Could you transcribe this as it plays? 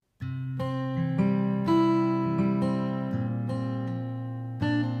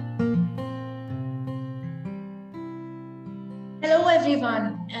Hello,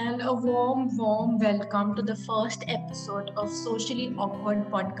 everyone, and a warm welcome to the first episode of Socially Awkward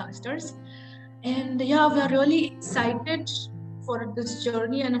Podcasters. And yeah, we are really excited for this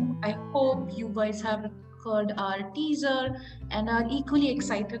journey, and I hope you guys have heard our teaser and are equally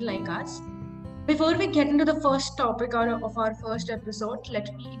excited like us. Before we get into the first topic of our first episode,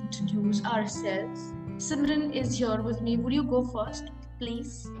 let me introduce ourselves. Simran is here with me. Would you go first,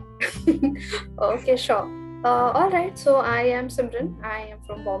 please? Okay, sure. All right, so I am Simran. I am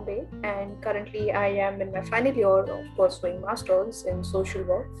from Bombay, and currently I am in my final year of pursuing masters in social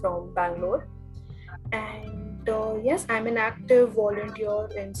work from Bangalore. And yes, I'm an active volunteer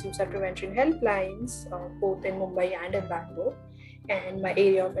in suicide prevention helplines, both in Mumbai and in Bangalore. And my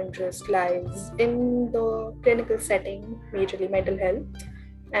area of interest lies in the clinical setting, majorly mental health.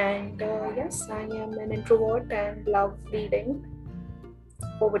 And yes, I am an introvert and love reading.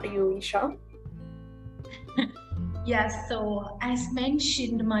 Over to you, Isha. Yes, so as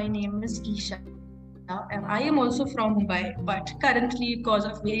mentioned, my name is Isha, and I am also from Mumbai, but currently, because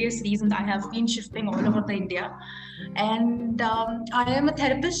of various reasons, I have been shifting all over the India. And I am a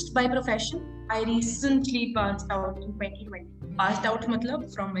therapist by profession. I recently passed out in 2020. Passed out,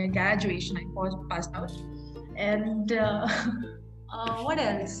 matlab, from my graduation, I passed out. And what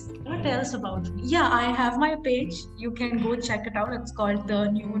else? What else about me? Yeah, I have my page. You can go check it out. It's called The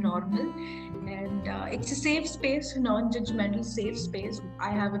New Normal. And it's a safe space, non judgmental safe space. I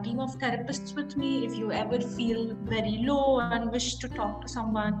have a team of therapists with me. If you ever feel very low and wish to talk to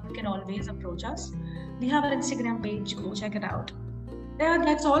someone, you can always approach us. We have an Instagram page. Go check it out. Yeah,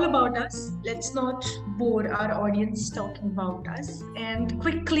 that's all about us. Let's not bore our audience talking about us and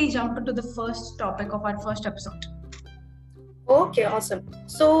quickly jump into the first topic of our first episode. Okay, awesome.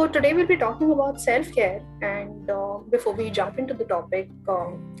 So today we'll be talking about self-care, and before we jump into the topic,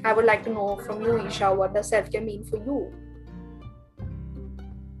 I would like to know from you, Isha, what does self-care mean for you?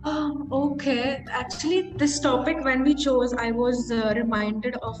 Okay. Actually, this topic, when we chose, I was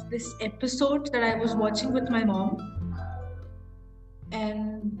reminded of this episode that I was watching with my mom.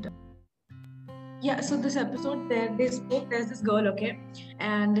 And yeah, so this episode, there's this girl, okay,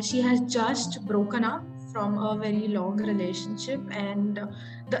 and she has just broken up from a very long relationship, and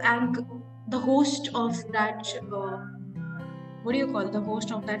the host of that what do you call the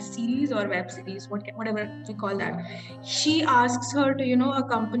host of that series or web series, whatever we call that, she asks her to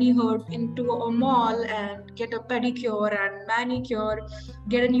accompany her into a mall and get a pedicure and manicure,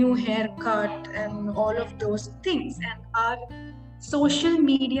 get a new haircut and all of those things. And our social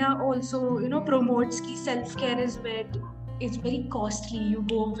media also promotes ki self care is very costly. You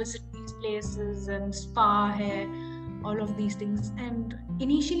go visit these places and spa hai, all of these things. And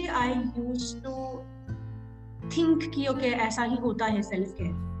initially I used to think कि okay ऐसा ही होता है self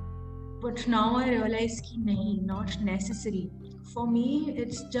care, but now I realize कि नहीं, not necessary. For me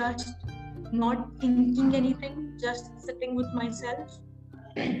it's just not thinking anything, just sitting with myself.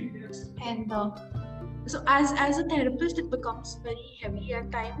 And so as a therapist it becomes very heavy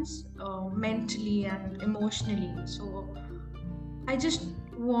at times, mentally and emotionally. So I just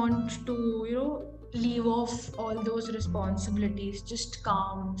want to leave off all those responsibilities, just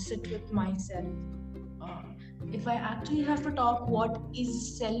calm, sit with myself. If I actually have to talk what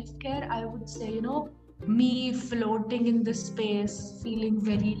is self-care, I would say me floating in the space, feeling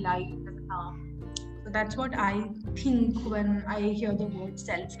very light and calm. So that's what I think when I hear the word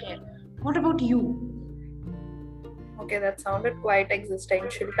self-care. What about you? Okay, that sounded quite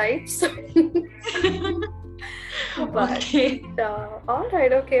existential types. But Okay. all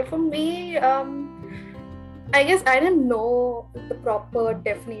right, okay. For me, I guess I didn't know the proper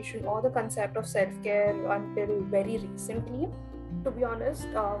definition or the concept of self-care until very recently, to be honest.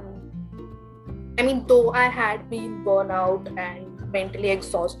 I mean, though I had been burnout and mentally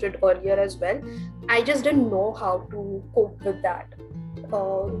exhausted earlier as well, I just didn't know how to cope with that.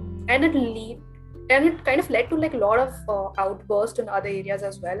 And it kind of led to like a lot of outbursts in other areas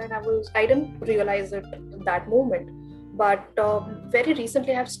as well. And I didn't realize it in that moment. But very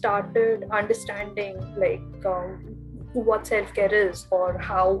recently, I've started understanding what self-care is, or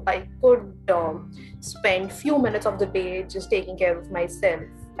how I could spend few minutes of the day just taking care of myself.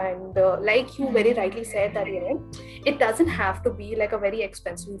 And like you very rightly said that it doesn't have to be like a very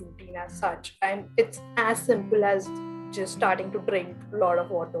expensive routine as such, and it's as simple as just starting to drink a lot of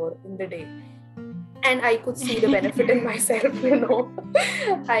water in the day. And I could see the benefit in myself.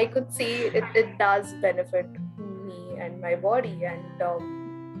 I could see it does benefit me and my body. And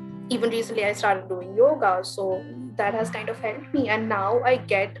even recently I started doing yoga, so that has kind of helped me. And now I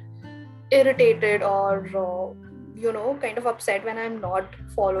get irritated or kind of upset when I'm not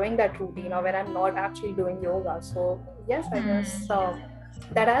following that routine or when I'm not actually doing yoga. So yes, I guess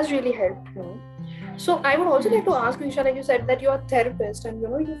that has really helped me. So I would also like to ask you, Isha, like you said that you're a therapist and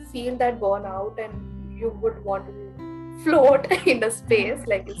you feel that burnout and you would want to float in a space,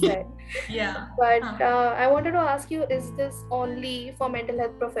 like you said. Yeah. But I wanted to ask you, is this only for mental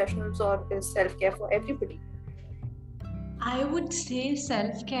health professionals or is self-care for everybody? I would say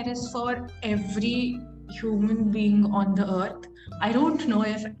self-care is for every human being on the earth. I don't know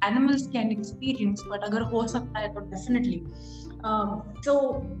if animals can experience, but agar ho sakta hai to definitely.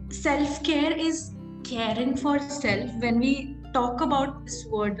 So self-care is caring for self. When we talk about this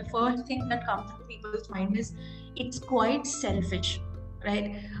word, the first thing that comes to people's mind is it's quite selfish,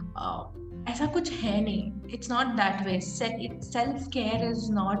 right? ऐसा कुछ है नहीं. It's not that way. Self-care is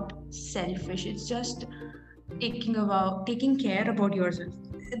not selfish. It's just taking care about yourself.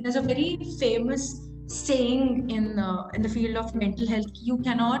 There's a very famous saying in the field of mental health: you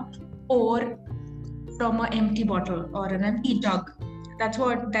cannot pour from an empty bottle or an empty jug. That's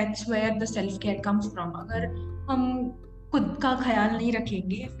where the self-care comes from. अगर हम खुद का ख्याल नहीं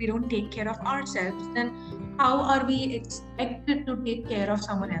रखेंगे, if we don't take care of ourselves, then how are we expected to take care of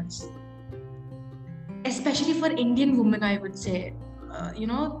someone else? Especially for Indian women, I would say.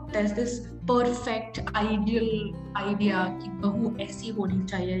 There's this perfect ideal idea कि बहू ऐसी होनी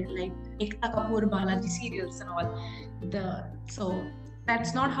चाहिए, like Ekta Kapoor, Balaji serials and all. So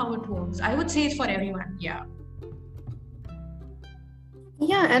that's not how it works. I would say it's for everyone. Yeah.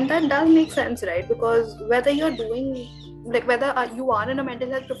 Yeah, and that does make sense, right? Because whether you're doing, like whether you are in a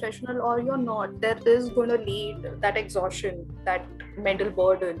mental health professional or you're not, there is going to lead that exhaustion, that mental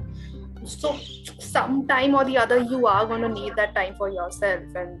burden. So sometime or the other, you are going to need that time for yourself.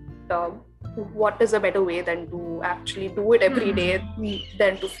 And what is a better way than to actually do it every day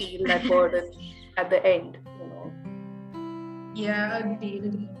than to feel that burden at the end, Yeah,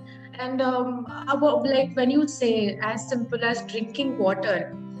 agreed. And about, like, when you say as simple as drinking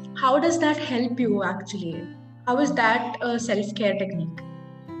water, how does that help you actually? How is that a self-care technique?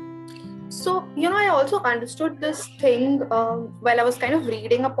 So, I also understood this thing while I was kind of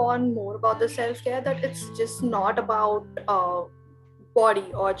reading upon more about the self-care, that it's just not about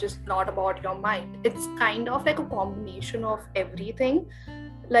body or just not about your mind. It's kind of like a combination of everything.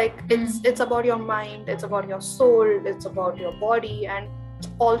 Like it's about your mind, it's about your soul, it's about your body, and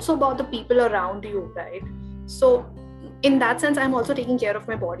also about the people around you, right? So in that sense, I'm also taking care of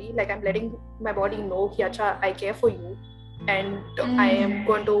my body. Like I'm letting my body know, Acha, I care for you, and I am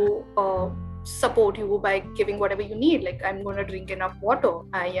going to support you by giving whatever you need. Like I'm going to drink enough water,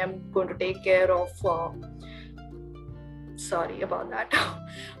 I am going to take care of sorry about that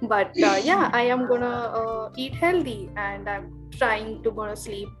but yeah, I am gonna eat healthy, and I'm trying to gonna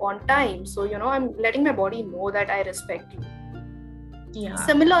sleep on time. So I'm letting my body know that I respect you. Yeah.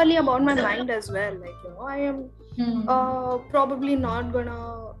 Similarly about my mind as well, like I am probably not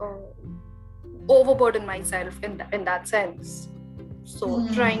gonna overburden myself in that sense. So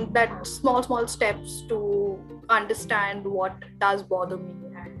trying that small steps to understand what does bother me,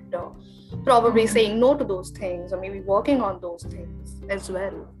 and probably saying no to those things, or maybe working on those things as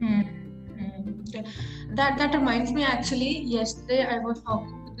well. That reminds me, actually, yesterday I was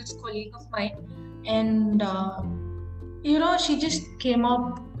talking to this colleague of mine, and she just came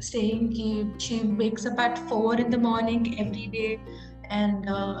up saying she wakes up at 4 in the morning every day and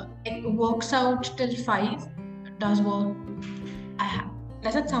works out till 5, does work.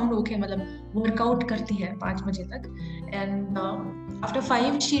 Does that sound okay? मतलब workout करती है 5 बजे तक, and after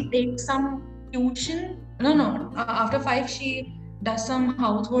 5 she takes some tuition. After 5 she does some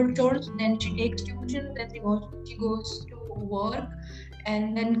household chores, then she takes tuition, then she goes to work,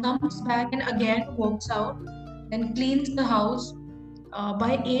 and then comes back and again works out, then cleans the house.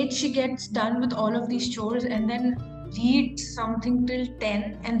 By 8 she gets done with all of these chores and then reads something till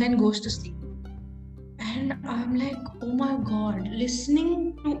 10 and then goes to sleep. And I'm like, oh my god,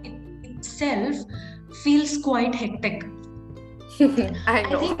 listening to it itself feels quite hectic. I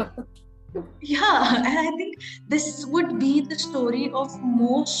know. Yeah, and I think this would be the story of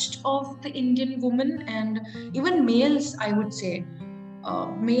most of the Indian women and even males, I would say.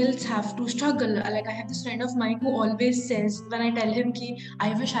 Males have to struggle. Like I have this friend of mine who always says, when I tell him ki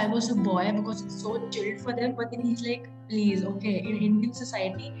I wish I was a boy because it's so chilled for them, but then he's like, please, okay, in Indian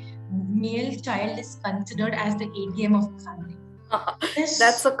society, male child is considered as the ATM of the family.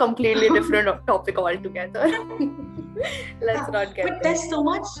 That's a completely different topic altogether. Let's not get but there's so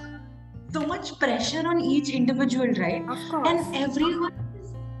much pressure on each individual, right? Of course. And everyone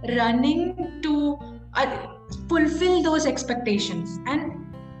is running to fulfill those expectations,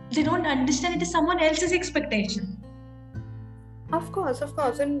 and they don't understand it is someone else's expectation. Of course,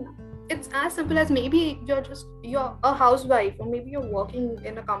 and it's as simple as maybe you're a housewife, or maybe you're working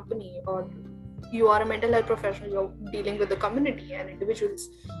in a company, or you are a mental health professional. You're dealing with the community and individuals,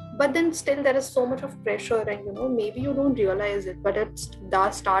 but then still there is so much of pressure, and maybe you don't realize it, but it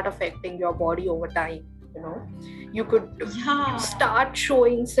does start affecting your body over time. You could start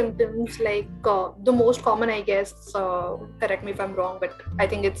showing symptoms like the most common, I guess, correct me if I'm wrong, but I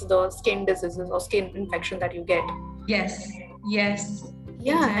think it's the skin diseases or skin infection that you get. Yes,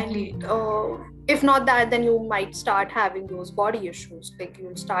 exactly. And if not that, then you might start having those body issues, like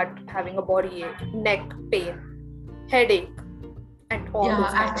you'll start having a body ache, neck pain, headache, and all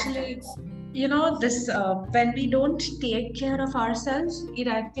those actually this when we don't take care of ourselves, it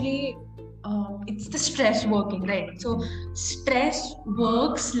actually it's the stress working, right? So stress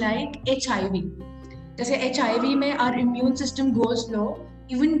works like HIV. जैसे HIV में our immune system goes low,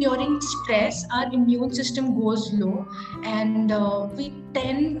 even during stress our immune system goes low, and we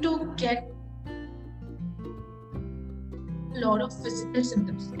tend to get a lot of physical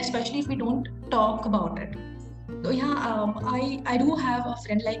symptoms, especially if we don't talk about it. So I do have a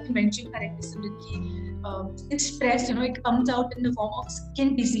friend, like you mentioned correctly, Simran, it's stress, it comes out in the form of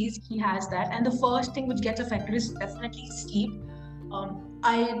skin disease. He has that, and the first thing which gets affected is definitely sleep.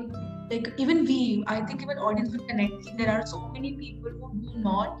 I think even audience will connect. There are so many people who do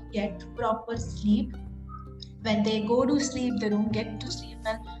not get proper sleep. When they go to sleep, they don't get to sleep,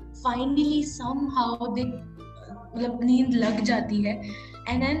 and finally somehow they नींद लग जाती है,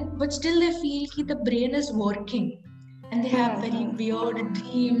 and then but still they feel that the brain is working, and they have very weird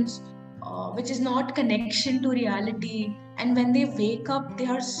dreams, which is not connection to reality. And when they wake up, they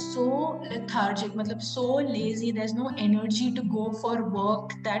are so lethargic, so lazy. There's no energy to go for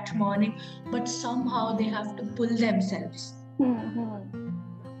work that morning, but somehow they have to pull themselves.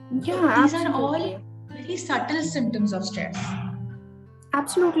 These are all very subtle symptoms of stress.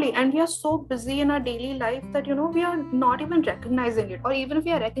 Absolutely. And we are so busy in our daily life that we are not even recognizing it, or even if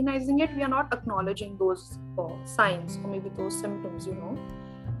we are recognizing it, we are not acknowledging those signs or maybe those symptoms.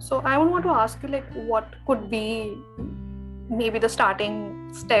 So I want to ask you, like, what could be maybe the starting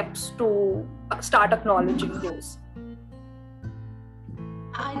steps to start acknowledging those?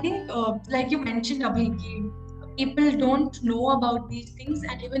 I think like you mentioned, Abhi, people don't know about these things,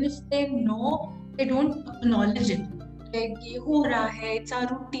 and even if they know, they don't acknowledge it. Like ये हो रहा है, it's a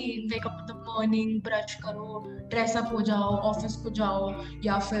routine, wake up in the morning, brush करो, dress up हो जाओ, office को जाओ,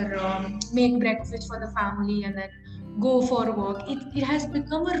 या फिर make breakfast for the family and then go for work. It has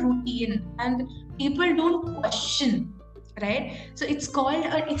become a routine, and people don't question, right? So it's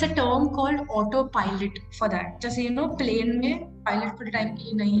a term called autopilot for that. जैसे plane में pilot पूरे time के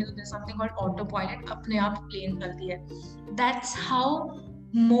लिए नहीं है, तो there's something called autopilot, अपने आप plane चलती है. That's how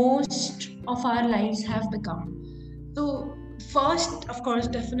most of our lives have become. So first, of course,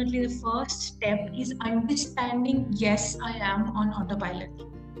 definitely the first step is understanding, yes, I am on autopilot.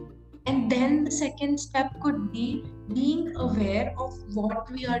 And then the second step could be being aware of what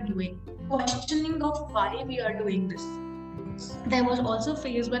we are doing, questioning of why we are doing this. There was also a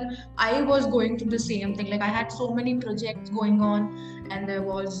phase when I was going through the same thing. Like I had so many projects going on, and there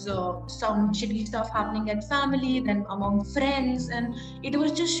was some shitty stuff happening at family, then among friends, and it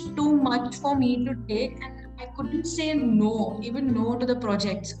was just too much for me to take, and I couldn't say even no to the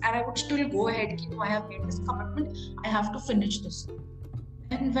projects, and I would still go ahead. I have made this commitment, I have to finish this.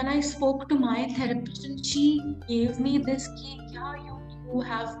 And when I spoke to my therapist, and she gave me this key, you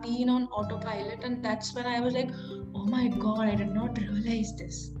have been on autopilot, and that's when I was like, oh my god, I did not realize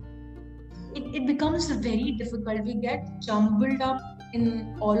this. It becomes very difficult. We get jumbled up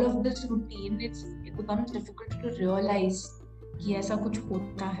in all of this routine. It becomes difficult to realize कि ऐसा कुछ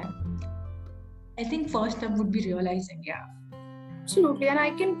होता है. I think first step would be realizing, Absolutely, and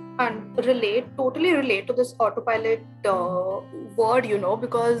I can totally relate to this autopilot word,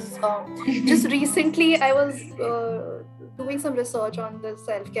 because just recently I was doing some research on the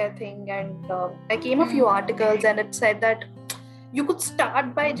self-care thing, and I came a few articles, and it said that you could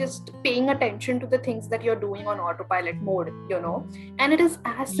start by just paying attention to the things that you're doing on autopilot mode, and it is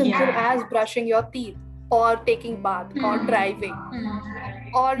as simple as brushing your teeth, or taking bath, or driving,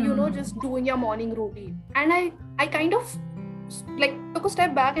 or just doing your morning routine. And I kind of took a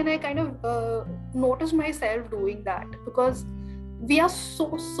step back, and I kind of noticed myself doing that, because we are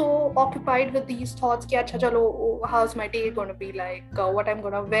so occupied with these thoughts कि अच्छा चलो, how's my day going to be like, what I'm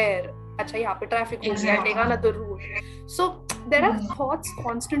going to wear, अच्छा यहाँ पे traffic हो गया, take another route. So there are thoughts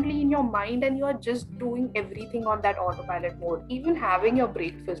constantly in your mind, and you are just doing everything on that autopilot mode, even having your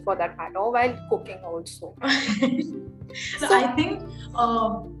breakfast for that matter, or while cooking also. So I think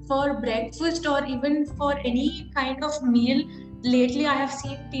for breakfast, or even for any kind of meal, lately I have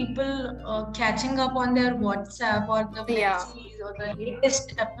seen people catching up on their WhatsApp or the web Yeah. series or the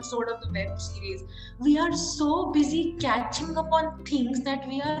latest episode of the web series. We are so busy catching up on things that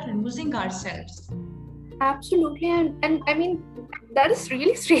we are losing ourselves. Absolutely, and I mean that is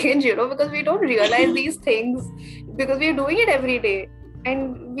really strange, because we don't realize these things because we're doing it every day,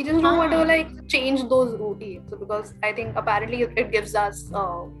 and we just don't want to like change those routines because I think apparently it gives us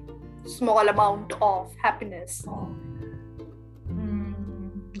a small amount of happiness.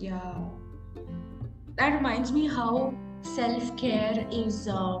 Yeah. That reminds me how self-care is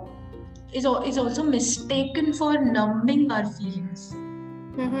also mistaken for numbing our feelings.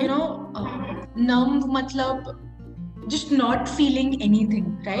 Numb matlab just not feeling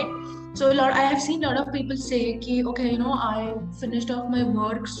anything, right? So I have seen a lot of people say ki, okay, I finished off my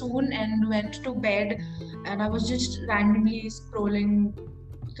work soon and went to bed, and I was just randomly scrolling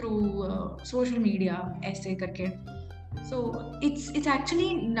through social media, ऐसे करके. So it's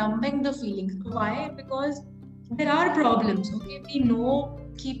actually numbing the feelings. Why? Because there are problems. Okay, we know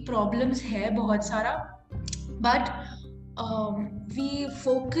कि problems है बहुत सारा, but we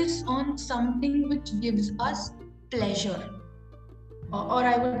focus on something which gives us pleasure, or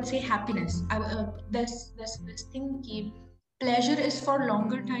I would say happiness. There's this thing कि pleasure is for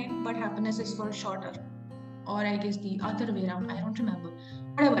longer time, but happiness is for shorter. Or I guess the other way around. I don't remember.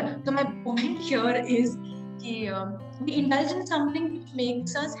 Whatever. So my point here is we indulge in something which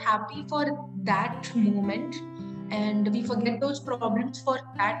makes us happy for that moment, and we forget those problems for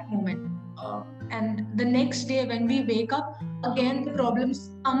that moment. And the next day when we wake up, again the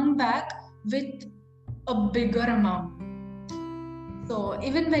problems come back with a bigger amount. So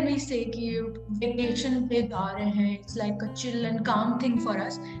even when we say कि vacation पे जा रहे हैं, it's like a chill and calm thing for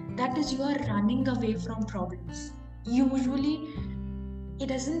us. That is, you are running away from problems. Usually, it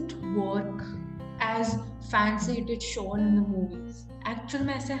doesn't work as fancy it is shown in the movies. Actually,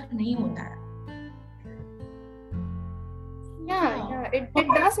 में ऐसा नहीं होता है. Yeah, it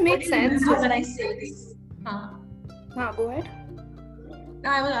does make sense when I say this. Go ahead.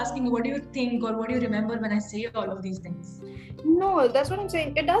 I was asking you, what do you think or what do you remember when I say all of these things? No, that's what I'm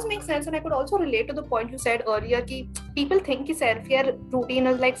saying. It does make sense, and I could also relate to the point you said earlier कि people think कि self-care routine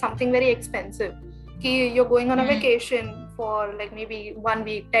is like something very expensive. कि you're going on a vacation for like maybe 1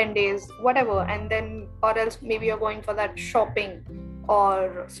 week, 10 days, whatever, and then or else maybe you're going for that shopping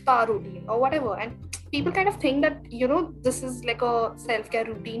or spa routine or whatever, and people kind of think that this is like a self-care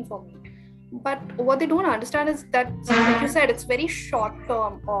routine for me. But what they don't understand is that, like you said, it's very short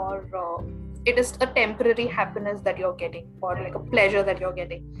term, or it is a temporary happiness that you're getting, or like a pleasure that you're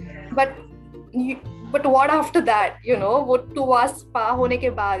getting. But what after that? वो 2 hours spa होने के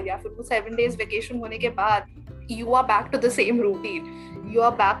बाद या फिर वो 7 days vacation होने के बाद, you are back to the same routine. You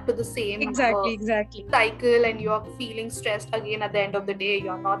are back to the same exactly cycle, and you are feeling stressed again at the end of the day.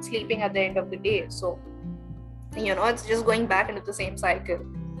 You are not sleeping at the end of the day. So it's just going back into the same cycle.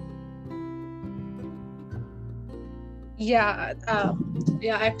 Yeah,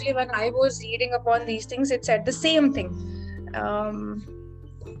 actually when I was reading upon these things, it said the same thing.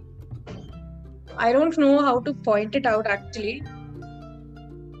 I don't know how to point it out actually.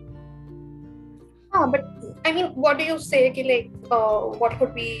 But I mean, what do you say, what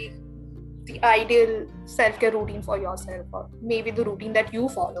could be the ideal self-care routine for yourself, or maybe the routine that you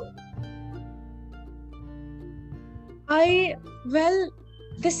follow?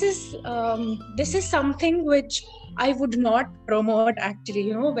 This is something which I would not promote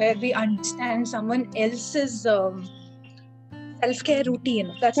actually, where we understand someone else's self-care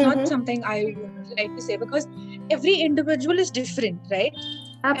routine. That's not something I would like to say, because every individual is different, right?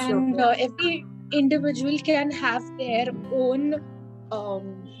 Absolutely. And every individual can have their own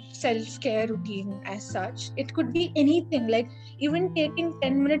self-care routine as such. It could be anything, like even taking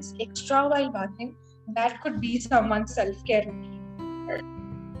 10 minutes extra while bathing, that could be someone's self-care routine.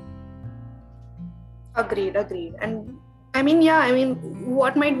 Agreed. And I mean,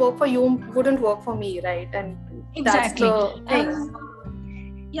 what might work for you wouldn't work for me, right? And exactly. That's the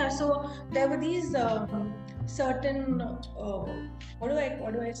thing. Yeah, so there were these certain what do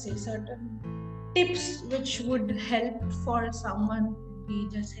I say, certain tips which would help for someone to be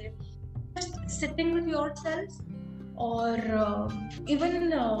just sitting with yourself, or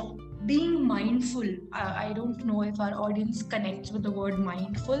even being mindful. I don't know if our audience connects with the word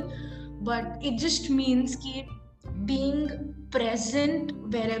mindful, but it just means ki being present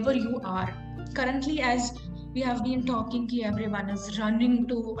wherever you are. Currently, as we have been talking, ki everyone is running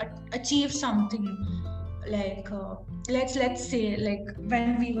to achieve something. Like let's say, like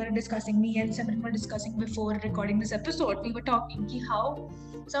when we were discussing, me and Simran were discussing before recording this episode, we were talking ki how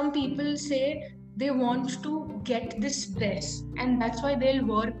some people say they want to get this dress, and that's why they'll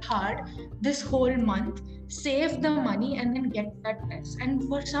work hard this whole month, save the money, and then get that dress. And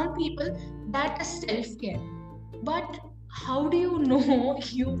for some people, that is self-care. But how do you know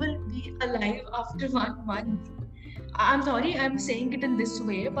you will be alive after 1 month? I'm sorry, I'm saying it in this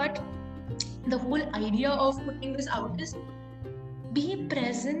way, but the whole idea of putting this out is be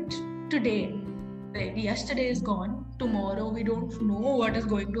present today. Right? Yesterday is gone. Tomorrow we don't know what is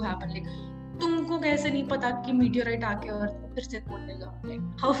going to happen. Like, तुमको कैसे नहीं पता कि meteorite आके और फिर से तोड़ेगा? Like,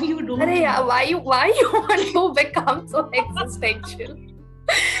 how you don't? अरे यार, why you want to become so existential?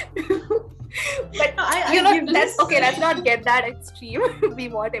 But let's not get that extreme. We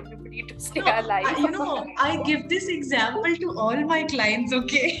want everybody to stay alive. I give this example to all my clients,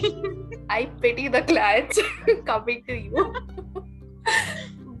 okay? I pity the clients coming to you.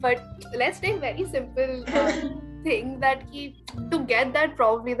 But let's take very simple thing that to get that,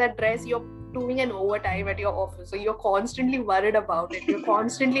 probably that dress, you're doing an overtime at your office, so you're constantly worried about it. You're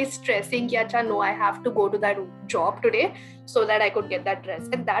constantly stressing ki, acha, no, I have to go to that job today so that I could get that dress,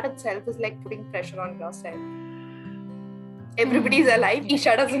 and that itself is like putting pressure on yourself. Everybody's alive.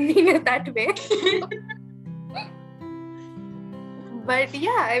 Isha doesn't mean it that way. But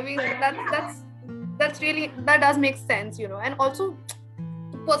yeah, I mean, that's really, that does make sense, and also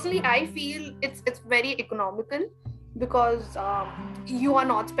personally I feel it's very economical, because you are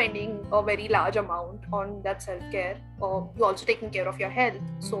not spending a very large amount on that self-care, or you're also taking care of your health,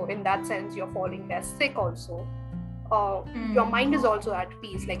 so in that sense you're falling less sick also. Your mind is also at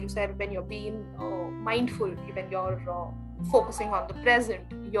peace, like you said, when you're being mindful, when you're focusing on the present,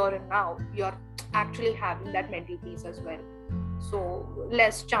 you're in now, you're actually having that mental peace as well. So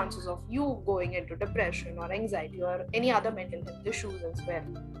less chances of you going into depression or anxiety or any other mental health issues as well.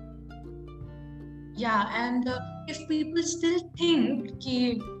 Yeah, and if people still think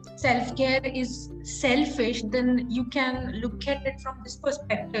that self-care is selfish, then you can look at it from this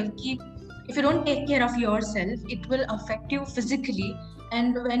perspective. If you don't take care of yourself, it will affect you physically.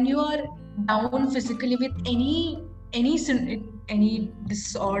 And when you are down physically with any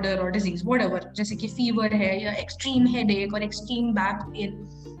disorder or disease, whatever, जैसे कि fever है या extreme headache or extreme back pain,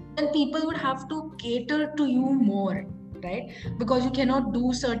 then people would have to cater to you more, right? Because you cannot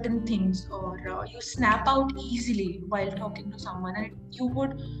do certain things, or you snap out easily while talking to someone, and you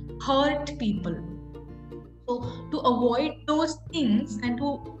would hurt people. So to avoid those things and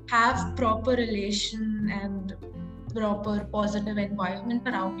to have proper relation and proper positive environment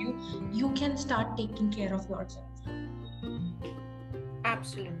around you, you can start taking care of yourself.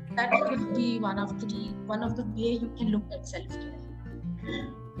 Absolutely. That could be one of the way you can look at self-care.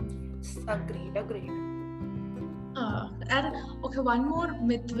 Agreed. And okay, one more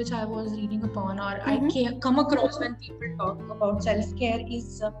myth which I was reading upon, or I come across when people talk about self-care,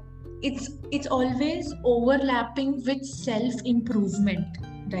 is it's always overlapping with self-improvement,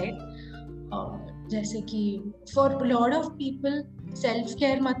 right? जैसे कि for a lot of people,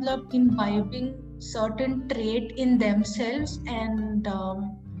 self-care मतलब imbibing certain trait in themselves and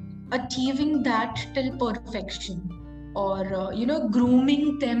achieving that till perfection, or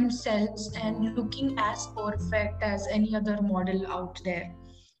grooming themselves and looking as perfect as any other model out there.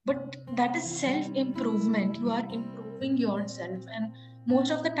 But that is self-improvement. You are improving yourself, and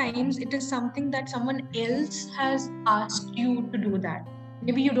most of the times it is something that someone else has asked you to do that.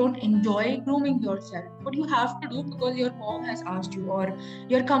 Maybe you don't enjoy grooming yourself, but you have to do because your mom has asked you, or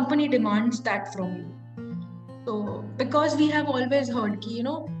your company demands that from you. So because we have always heard कि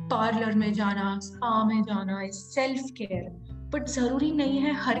parlor में जाना, spa में जाना is self-care, but जरूरी नहीं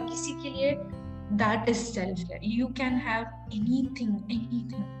है हर किसी के लिए that is self-care. You can have anything.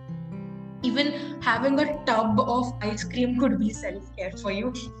 Even having a tub of ice cream could be self-care for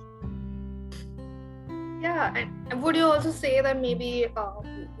you. Yeah, and would you also say that maybe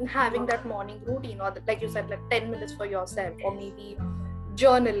having that morning routine, or like you said, like 10 minutes for yourself, or maybe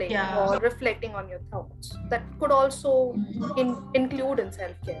journaling or reflecting on your thoughts, that could also include in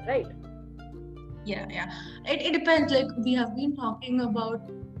self-care, right? Yeah. It depends. Like we have been talking about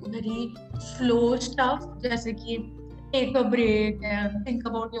very slow stuff, जैसे कि take a break and think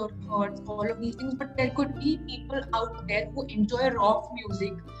about your thoughts, all of these things. But there could be people out there who enjoy rock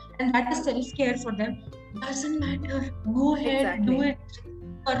music, and that is self-care for them. Doesn't matter. Go ahead, do it.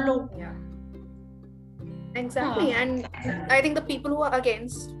 कर लो. Yeah. Exactly. And I think the people who are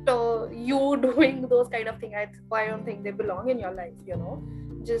against you doing those kind of things, I don't think they belong in your life,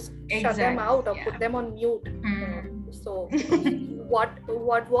 just shut them out or put them on mute. So what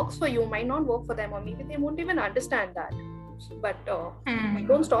works for you might not work for them, or maybe they won't even understand that. But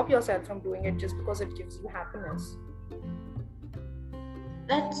don't stop yourself from doing it just because it gives you happiness.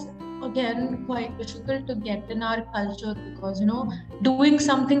 again quite difficult to get in our culture, because doing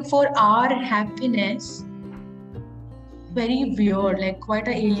something for our happiness, very weird, like quite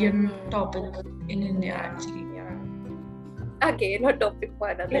an alien topic in India actually. Again, a topic for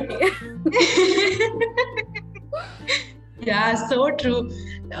another day. Yeah, so true.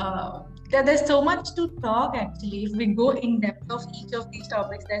 There's so much to talk actually. If we go in depth of each of these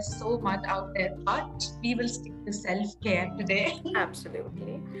topics, there's so much out there. But we will stick to self-care today.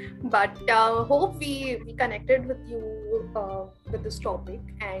 Absolutely. But hope we connected with you with this topic,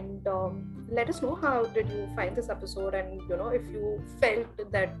 and let us know how did you find this episode, and if you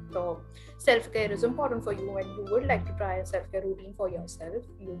felt that self-care is important for you and you would like to try a self-care routine for yourself,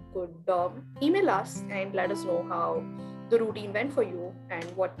 you could email us and let us know how the routine went for you and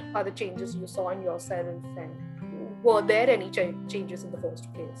what are the changes you saw in yourself, and were there any changes in the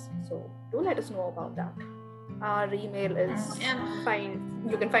first place. So do let us know about that. Our email is fine.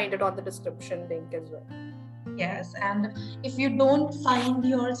 You can find it on the description link as well. Yes, and if you don't find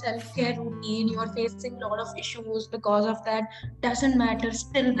your self-care routine, you're facing a lot of issues because of that, doesn't matter,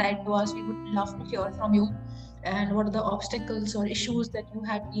 still write to us. We would love to hear from you and what are the obstacles or issues that you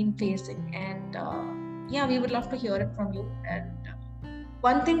have been facing, and we would love to hear it from you. And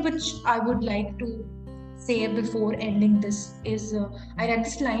one thing which I would like to say before ending this is I read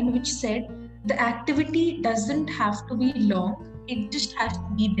this line which said, the activity doesn't have to be long, it just has to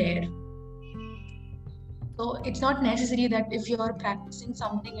be there. So it's not necessary that if you're practicing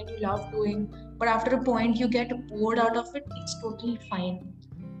something and you love doing, but after a point you get bored out of it, it's totally fine.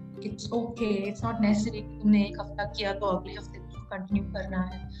 It's okay. It's not necessary कि तुमने एक हफ्ता किया तो अगले हफ्ते तुमको continue करना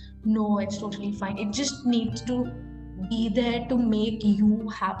है. No, it's totally fine. It just needs to be there to make you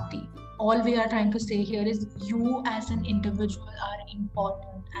happy. All we are trying to say here is you as an individual are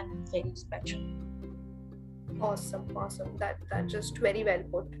important and very special. Awesome. That's just very well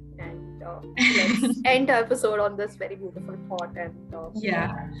put. And let's end the episode on this very beautiful thought and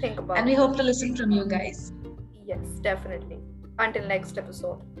think about. And we hope to listen from you guys. Yes, definitely. Until next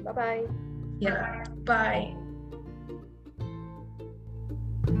episode. Bye-bye. Yeah. Bye.